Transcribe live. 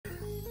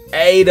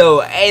Hey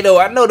though, I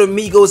know the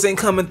Migos ain't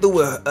coming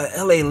through a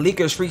LA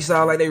Leakers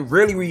freestyle like they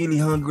really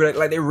hungry,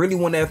 like they really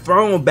want that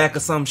throne back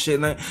or some shit.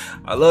 Like,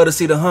 I love to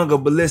see the hunger,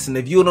 but listen,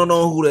 if you don't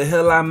know who the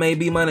hell I may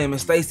be, my name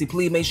is Stacie.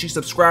 Please make sure you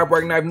subscribe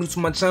right now if you're new to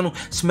my channel.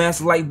 Smash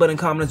the like button,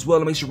 comment as well,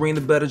 and make sure you ring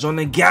the bell to join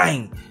the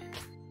gang.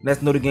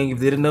 Let's know the gang. If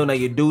you didn't know, now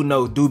you do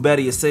know. Do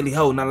better, you silly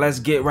hoe. Now let's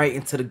get right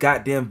into the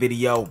goddamn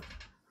video.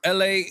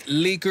 LA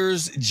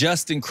Leakers,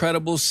 just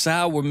incredible,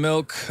 sour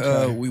milk.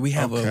 We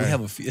have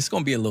a few. It's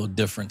gonna be a little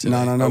different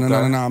today. No.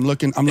 I'm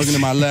looking to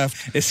my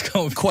left. It's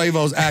going.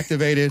 Quavo's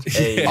activated.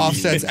 Hey.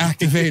 Offset's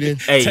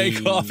activated. Hey.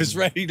 Takeoff is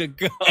ready to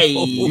go. Hey.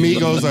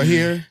 Migos are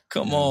here.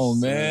 Come on,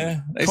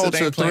 man. They said they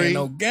Culture ain't playing 3.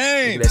 no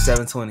game. That's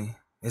 720.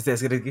 Is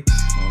that gonna get?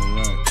 All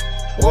right.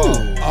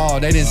 Whoa. Oh,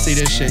 they didn't see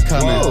this shit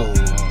coming. Whoa.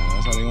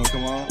 That's how they gonna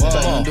come on.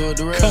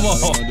 Come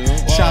on.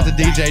 Shout out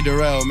to DJ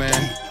Darrell,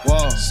 man.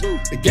 Wow.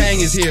 The gang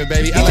is here,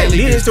 baby. LA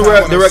DJ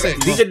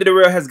Leakers.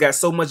 Darrell has got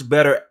so much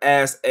better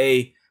as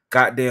a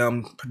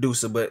goddamn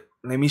producer, but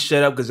let me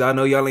shut up because y'all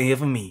know y'all ain't here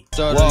for me.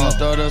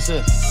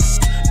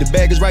 The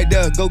bag is right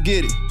there, go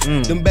get it.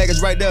 Them bag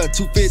is right there,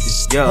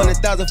 250. Yeah.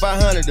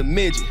 100,500 the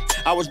midget.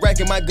 I was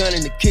racking my gun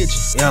in the kitchen.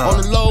 Yeah.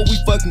 On the low, we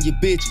fucking your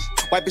bitches.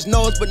 Wipe his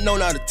nose, but no,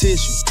 not a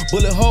tissue.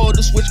 Bullet hole,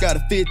 the switch got a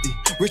 50.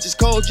 Rich is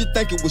cold, you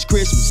think it was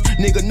Christmas.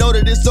 Nigga know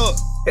that it's up.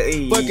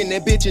 Hey. Fucking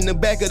that bitch in the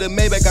back of the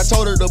Maybach, I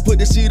told her to put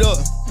the seat up.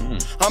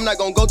 I'm not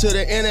gonna go to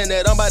the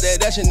internet, I'm about that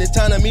dash and it's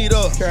time to meet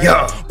up.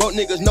 Yeah. Broke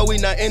niggas know we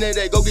not in it,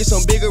 they go get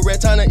some bigger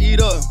rat, time to eat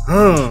up.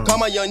 Call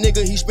my young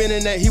nigga, he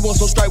spinning that, he wants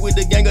some strike with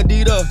the gang of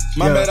Dita.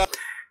 My bad.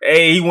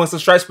 Hey, he wants some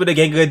stripes with the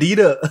gang of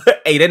Adidas.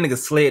 Hey, that nigga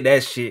slid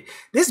that shit.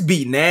 This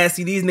beat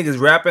nasty. These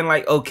niggas rapping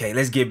like, okay,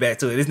 let's get back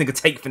to it. This nigga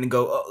Take finna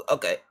go, oh,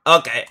 okay.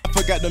 I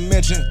forgot to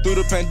mention, through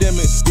the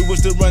pandemic, we was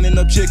still running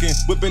up chicken,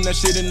 whipping that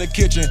shit in the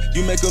kitchen.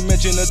 You make a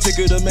mention, a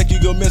ticket to make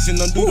you go missing.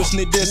 Don't do the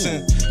sneak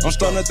dissing. I'm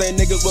starting to think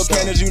niggas with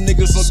panties, you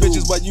niggas some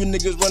bitches. While you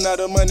niggas run out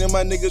of money,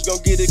 my niggas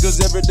gon' get it, cause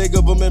every day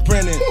government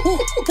printing.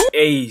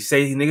 Hey,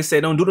 niggas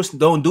say don't do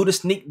the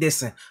sneak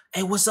dissing.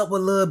 Hey, what's up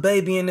with Lil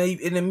Baby and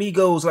the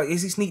Migos? Like,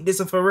 is he sneak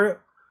dissing for real?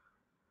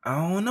 I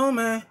don't know,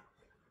 man.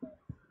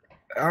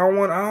 I don't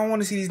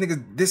want to see these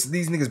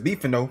niggas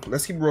beefing though.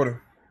 Let's keep rolling.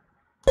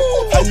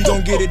 How you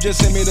gon' get it?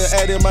 Just send me the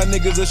ad and my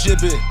niggas will ship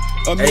it.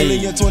 A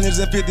million,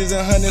 20s and 50s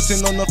and 100s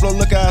sitting on the floor,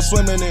 look how I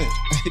swim in it.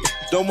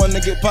 Don't wanna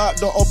get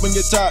popped, don't open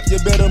your top, you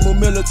better move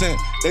militant.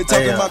 They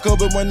talking about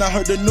COVID, when I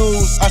heard the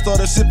news, I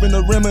started sipping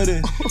the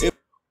remedy.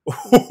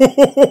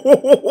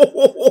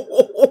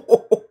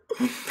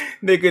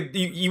 Nigga,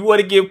 you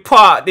wanna get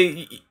popped.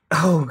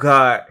 Oh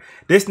God.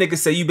 This nigga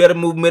say you better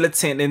move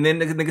militant, and then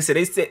the nigga said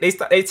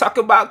they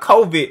talking about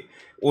COVID.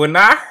 When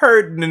I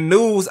heard the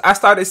news, I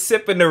started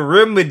sipping the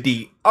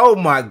remedy. Oh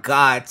my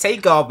God,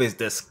 Takeoff is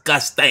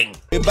disgusting.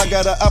 If I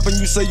got an op and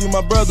you say you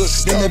my brother,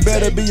 then it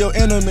better be your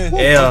enemy.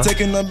 Yeah. I'm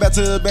taking them back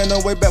to the band,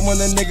 way back when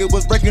the nigga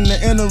was breaking the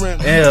interim.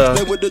 Yeah.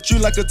 They with the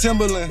tree like a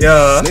Timberland.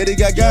 Yeah. Lady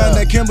got guy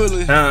in that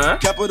Kimberly.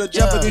 Capital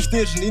jumper be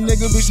snitching. These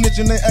niggas be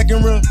snitching, they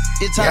acting real.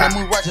 It's time to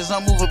move righteous,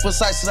 I'm moving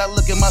precise. As I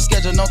look at my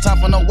schedule, no time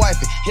for no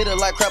wifey. Hit her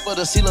like crap with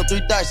a seal of 3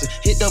 dice.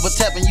 Hit double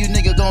tapping, you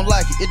niggas gon'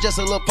 like it. It's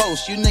just a little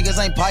post, you niggas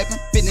ain't piping.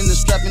 Fitting in the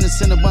strap in the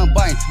center bun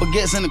biting. But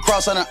gets in the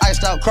cross on an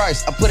iced out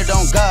Christ. I put it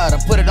on God, I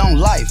put it on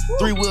life.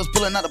 3 wheels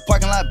pulling out the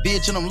parking lot,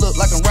 bitch, and them look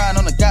like I'm riding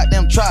on a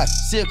goddamn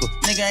tricycle.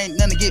 Nigga ain't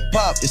nothing to get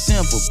popped, it's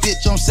simple.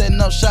 Bitch, I'm setting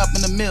up shop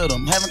in the middle,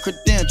 I'm having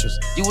credentials.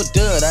 You a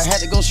dud, I had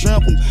to go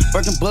shrimp them.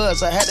 Birkin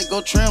buds, I had to go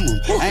trim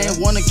them. I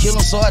ain't wanna kill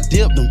them, so I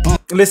dipped them.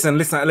 Listen.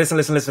 Listen,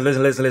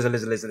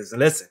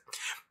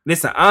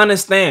 I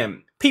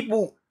understand.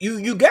 People,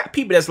 you got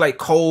people that's like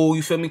Cole,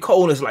 you feel me?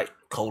 Cole is like,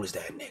 Cole is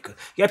that nigga.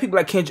 You got people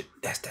like Kendrick,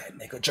 that's that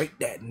nigga. Drake,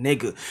 that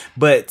nigga.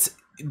 But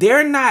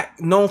they're not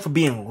known for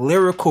being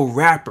lyrical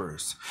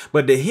rappers.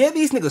 But to hear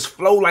these niggas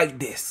flow like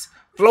this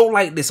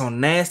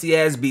on nasty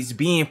ass beats,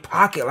 being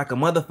pocket like a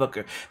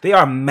motherfucker, they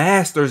are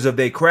masters of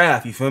their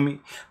craft, you feel me?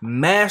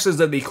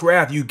 Masters of their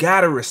craft. You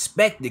gotta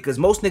respect it, because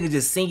most niggas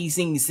just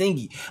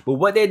singy. But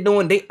what they're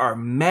doing, they are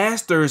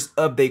masters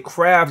of their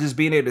craft, just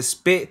being able to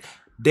spit.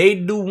 They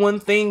do one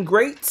thing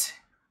great,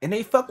 and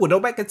they fuck with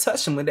nobody can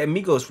touch them with that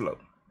Migos flow.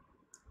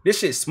 This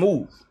shit's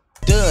smooth.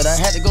 Dud, I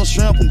had to go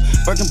shrimp them.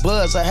 Birkin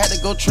buds, I had to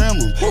go trim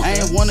them. I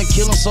ain't wanna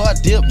kill them, so I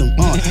dipped them.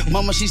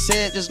 Mama, she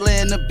said, just lay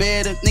in the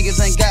bed and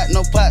niggas ain't got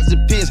no pots to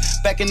piss.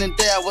 Back in the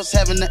day, I was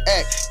having to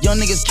act. Young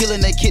niggas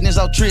killing their kidneys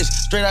out tryst.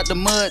 Straight out the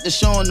mud, they're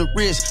showing the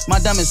wrist. My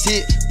diamonds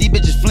hit, these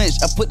bitches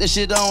flinch. I put that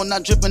shit on,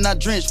 not dripping, not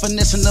drenched.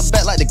 Finessing the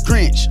back like the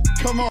Grinch.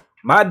 Come on.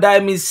 My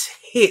diamonds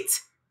hit.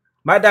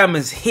 My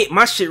diamonds hit.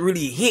 My shit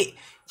really hit.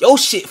 Your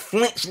shit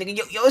flinch,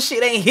 nigga. Your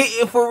shit ain't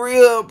hitting for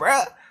real,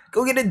 bruh.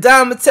 Go get a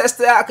diamond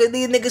tester out, cause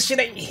these niggas shit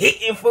ain't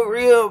hitting for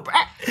real,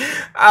 bruh.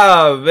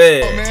 Oh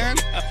man. Oh, man.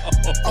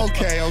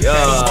 Okay.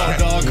 Yeah.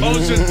 Dog,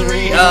 Culture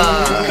 3.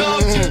 Yeah.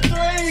 Culture 3.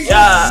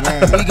 Yeah.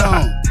 We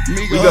gone.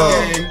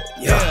 Migos.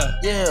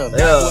 Yeah.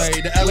 That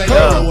way, the LA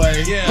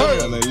way.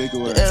 LA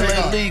legal way.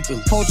 LA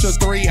Leaker. Culture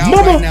 3 out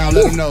right now.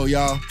 Let them know,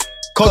 y'all.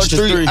 Culture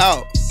 3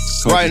 out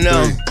right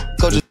now.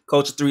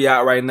 Culture 3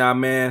 out right now,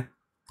 man.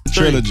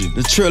 trilogy.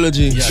 The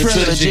trilogy. Yeah. The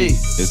trilogy.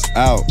 It's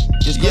out.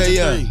 Just go to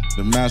 3.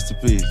 The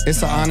masterpiece.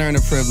 It's an honor and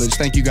a privilege.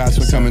 Thank you guys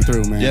for coming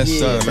through, man. Yes,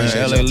 sir, man.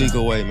 Appreciate LA your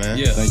Legal Way, man.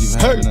 Yeah. Thank you for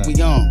having us. We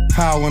gone.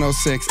 Power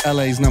 106,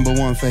 LA's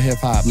 #1 for hip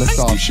hop. Lift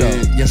off show.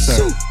 Yes,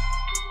 sir.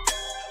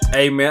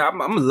 Hey man,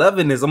 I'm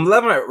loving this. I'm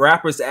loving that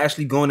rappers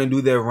actually going and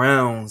do their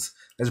rounds.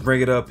 Let's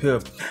bring it up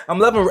here. I'm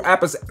loving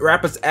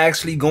rappers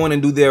actually going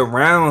and do their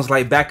rounds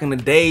like back in the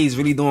days,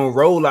 really doing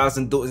rollouts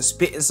and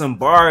spitting some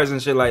bars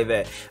and shit like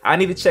that. I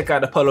need to check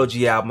out the Polo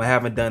G album. I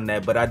haven't done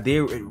that, but I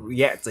did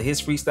react to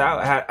his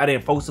freestyle. I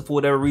didn't post it for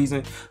whatever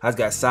reason. I just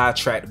got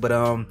sidetracked, but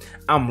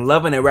I'm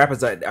loving that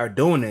rappers are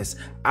doing this.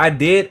 I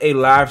did a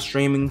live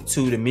streaming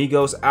to the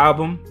Migos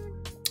album.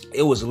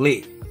 It was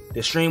lit.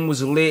 The stream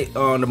was lit.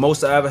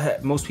 The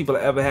most people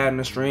I ever had in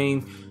the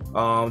stream.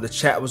 The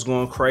chat was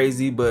going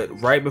crazy,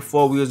 but right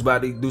before we was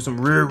about to do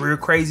some real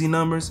crazy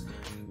numbers,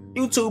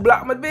 YouTube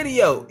blocked my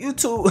video.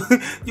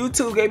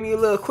 YouTube gave me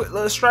a quick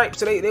little stripe,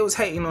 so they was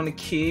hating on the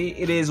kid.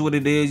 It is what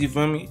it is, you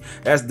feel me?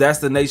 That's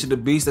the nature of the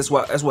beast. That's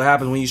what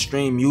happens when you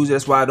stream music.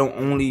 That's why I don't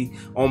only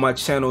on my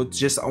channel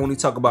just only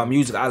talk about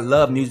music. I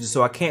love music,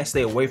 so I can't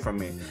stay away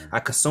from it. I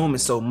consume it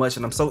so much,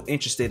 and I'm so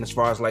interested as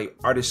far as like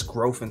artist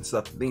growth and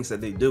stuff, things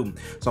that they do.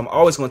 So I'm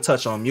always gonna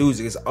touch on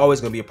music. It's always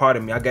gonna be a part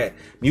of me. I got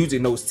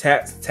music notes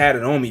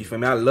tatted on me, you feel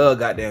me? I love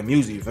goddamn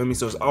music, you feel me?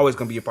 So it's always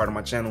gonna be a part of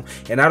my channel,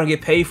 and I don't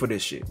get paid for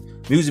this shit.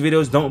 Music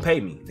videos don't pay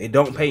me. They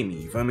don't pay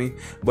me, you feel me?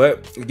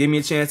 But it give me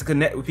a chance to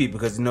connect with people,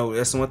 because you know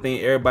that's one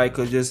thing everybody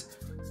could just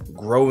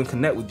grow and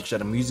connect with each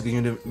other.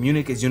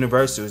 Music is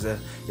universal.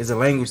 It's a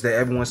language that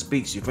everyone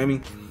speaks, you feel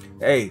me?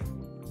 Hey,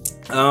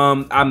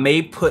 I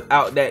may put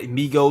out that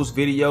Migos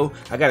video.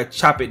 I gotta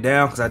chop it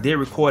down because I did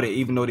record it,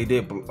 even though they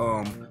did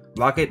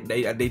block it.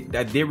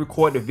 I did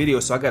record the video,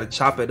 so I gotta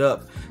chop it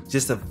up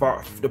just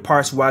the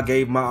parts where I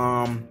gave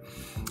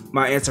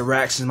my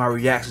interactions, my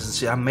reactions and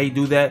shit. I may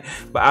do that,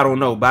 but I don't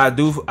know. But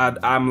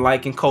I'm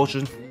liking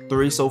Culture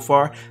 3 so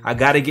far. I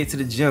gotta get to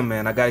the gym,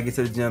 man. I gotta get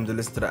to the gym to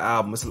listen to the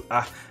album.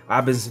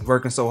 I've been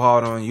working so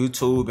hard on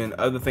YouTube and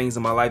other things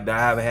in my life that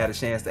I haven't had a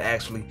chance to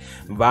actually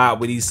vibe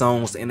with these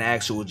songs in the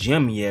actual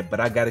gym yet.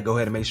 But I gotta go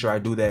ahead and make sure I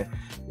do that.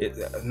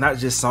 Not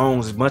just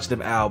songs, a bunch of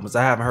them albums.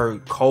 I haven't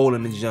heard Cole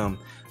in the gym.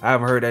 I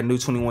haven't heard that new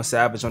 21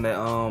 Savage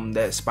on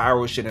that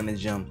Spiral shit in the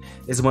gym.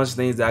 It's a bunch of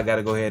things that I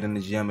gotta go ahead in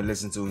the gym and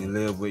listen to and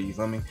live with, you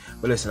feel me?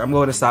 But listen, I'm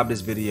going to stop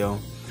this video.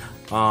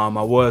 I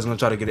was gonna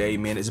try to get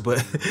 8 minutes,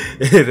 but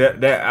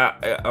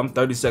I'm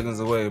 30 seconds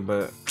away.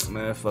 But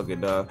man, fuck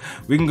it, dog.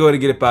 We can go ahead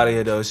and get up out of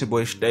here, though. It's your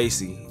boy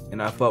Stacie,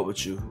 and I fuck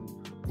with you.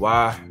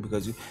 Why?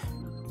 Because you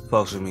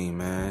fucks with me,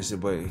 man. It's your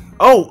boy.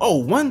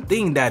 Oh, one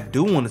thing that I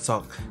do want to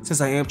talk,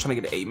 since I am trying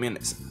to get to 8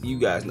 minutes. You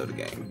guys know the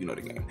game. You know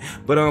the game.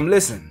 But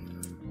listen.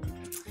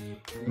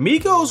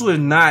 Migos was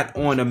not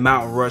on the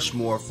Mount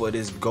Rushmore for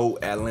this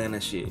GOAT Atlanta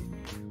shit.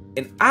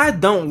 And I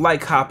don't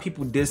like how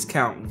people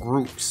discount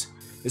groups,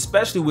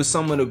 especially with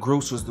some of the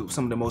groups was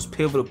some of the most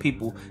pivotal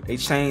people. They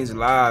changed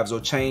lives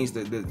or changed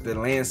the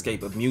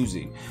landscape of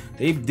music.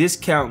 They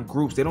discount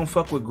groups. They don't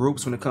fuck with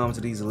groups when it comes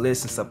to these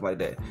lists and stuff like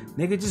that.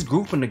 Nigga, just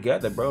group them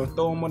together, bro, and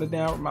throw them on the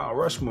damn Mount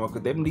Rushmore,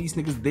 because these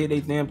niggas did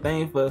their damn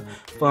thing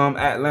from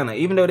Atlanta.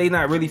 Even though they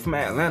not really from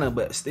Atlanta,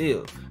 but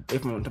still. They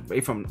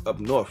from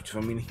up north,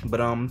 you feel me?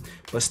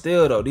 But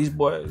still though, these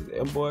boys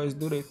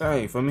do their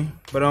thing, you feel me?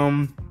 But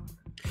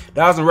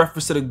that was in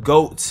reference to the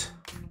GOAT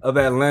of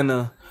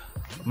Atlanta,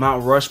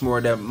 Mount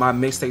Rushmore, that my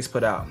mixtapes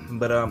put out.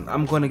 But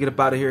I'm gonna get up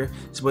out of here.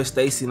 It's your boy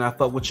Stacie, and I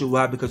fuck with you.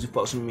 Why? Because you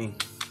fucks with me.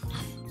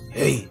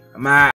 Hey, I'm out.